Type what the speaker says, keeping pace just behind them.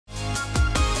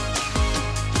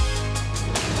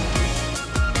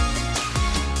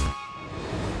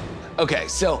Okay,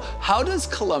 so how does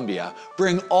Columbia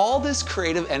bring all this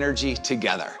creative energy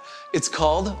together? It's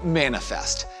called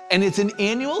Manifest, and it's an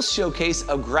annual showcase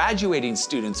of graduating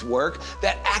students' work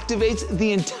that activates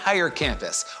the entire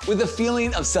campus with a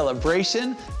feeling of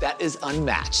celebration that is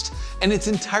unmatched. And it's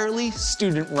entirely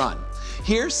student-run.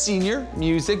 Here's senior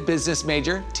music business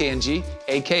major Tangi,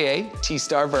 aka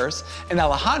T-Star Verse, and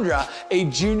Alejandra, a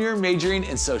junior majoring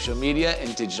in social media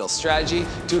and digital strategy,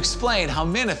 to explain how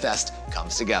Manifest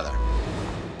comes together.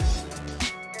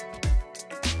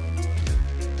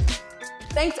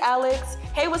 Thanks, Alex.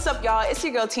 Hey, what's up, y'all? It's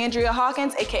your girl, Tandrea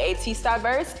Hawkins, aka T-Star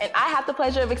Verse, and I have the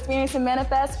pleasure of experiencing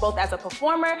Manifest both as a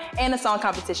performer and a song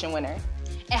competition winner.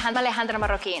 And I'm Alejandra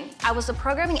Marroquin. I was a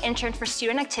programming intern for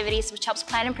student activities, which helps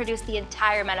plan and produce the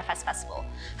entire Manifest Festival.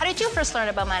 How did you first learn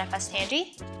about Manifest,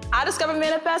 Tangi? I discovered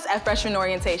Manifest at freshman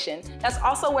orientation. That's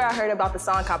also where I heard about the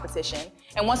song competition.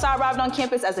 And once I arrived on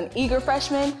campus as an eager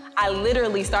freshman, I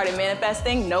literally started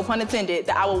manifesting, no pun intended,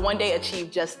 that I will one day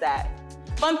achieve just that.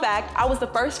 Fun fact, I was the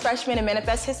first freshman in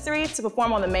Manifest history to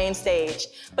perform on the main stage.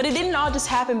 But it didn't all just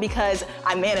happen because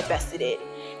I manifested it.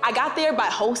 I got there by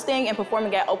hosting and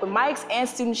performing at open mics and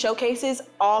student showcases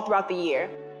all throughout the year.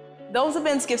 Those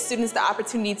events give students the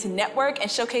opportunity to network and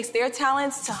showcase their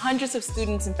talents to hundreds of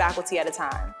students and faculty at a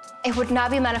time. It would not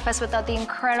be Manifest without the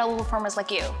incredible performers like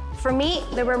you. For me,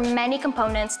 there were many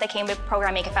components that came with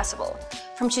programming a festival,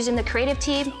 from choosing the creative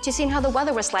team to seeing how the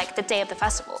weather was like the day of the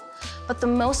festival. But the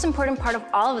most important part of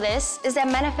all of this is that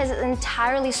Manifest is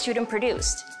entirely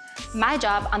student-produced. My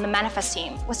job on the Manifest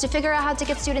team was to figure out how to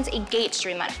get students engaged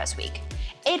during Manifest Week.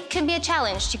 It can be a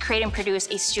challenge to create and produce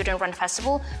a student-run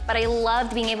festival, but I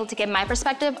loved being able to get my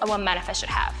perspective on what Manifest should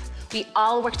have. We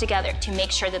all work together to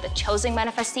make sure that the chosen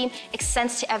Manifest team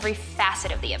extends to every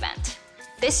facet of the event.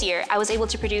 This year, I was able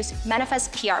to produce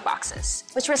Manifest PR boxes,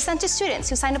 which were sent to students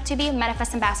who signed up to be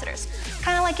Manifest ambassadors,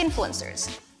 kind of like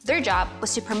influencers. Their job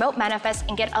was to promote Manifest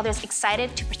and get others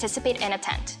excited to participate and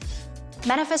attend.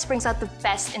 Manifest brings out the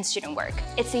best in student work.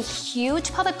 It's a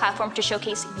huge public platform to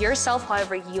showcase yourself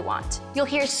however you want. You'll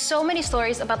hear so many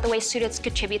stories about the way students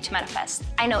contribute to Manifest.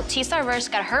 I know T-Star Verse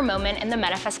got her moment in the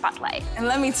Manifest spotlight. And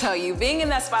let me tell you, being in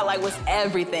that spotlight was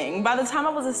everything. By the time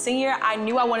I was a senior, I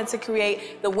knew I wanted to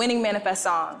create the winning Manifest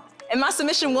song. And my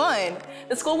submission won.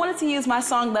 The school wanted to use my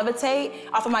song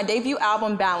Levitate off of my debut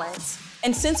album, Balance.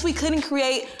 And since we couldn't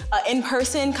create an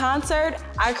in-person concert,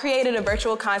 I created a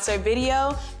virtual concert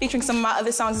video featuring some of my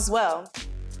other songs as well.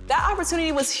 That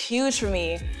opportunity was huge for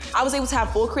me. I was able to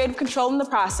have full creative control in the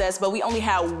process, but we only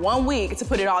had 1 week to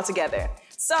put it all together.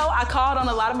 So I called on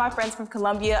a lot of my friends from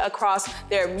Columbia across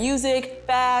their music,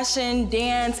 fashion,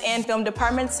 dance, and film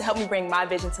departments to help me bring my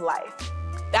vision to life.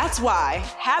 That's why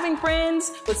having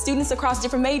friends with students across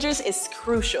different majors is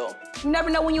crucial. You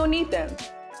never know when you'll need them.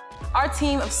 Our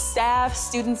team of staff,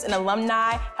 students, and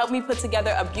alumni helped me put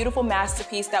together a beautiful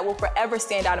masterpiece that will forever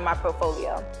stand out in my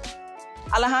portfolio.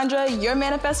 Alejandra, your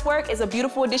Manifest work is a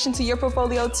beautiful addition to your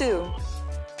portfolio too.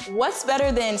 What's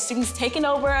better than students taking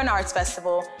over an arts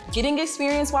festival, getting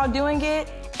experience while doing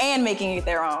it, and making it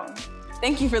their own?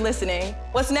 Thank you for listening.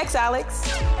 What's next,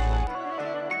 Alex?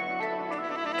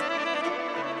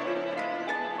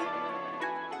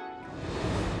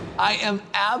 I am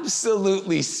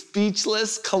absolutely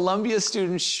speechless. Columbia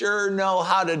students sure know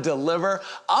how to deliver.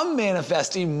 I'm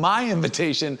manifesting my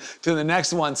invitation to the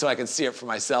next one so I can see it for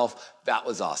myself. That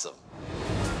was awesome.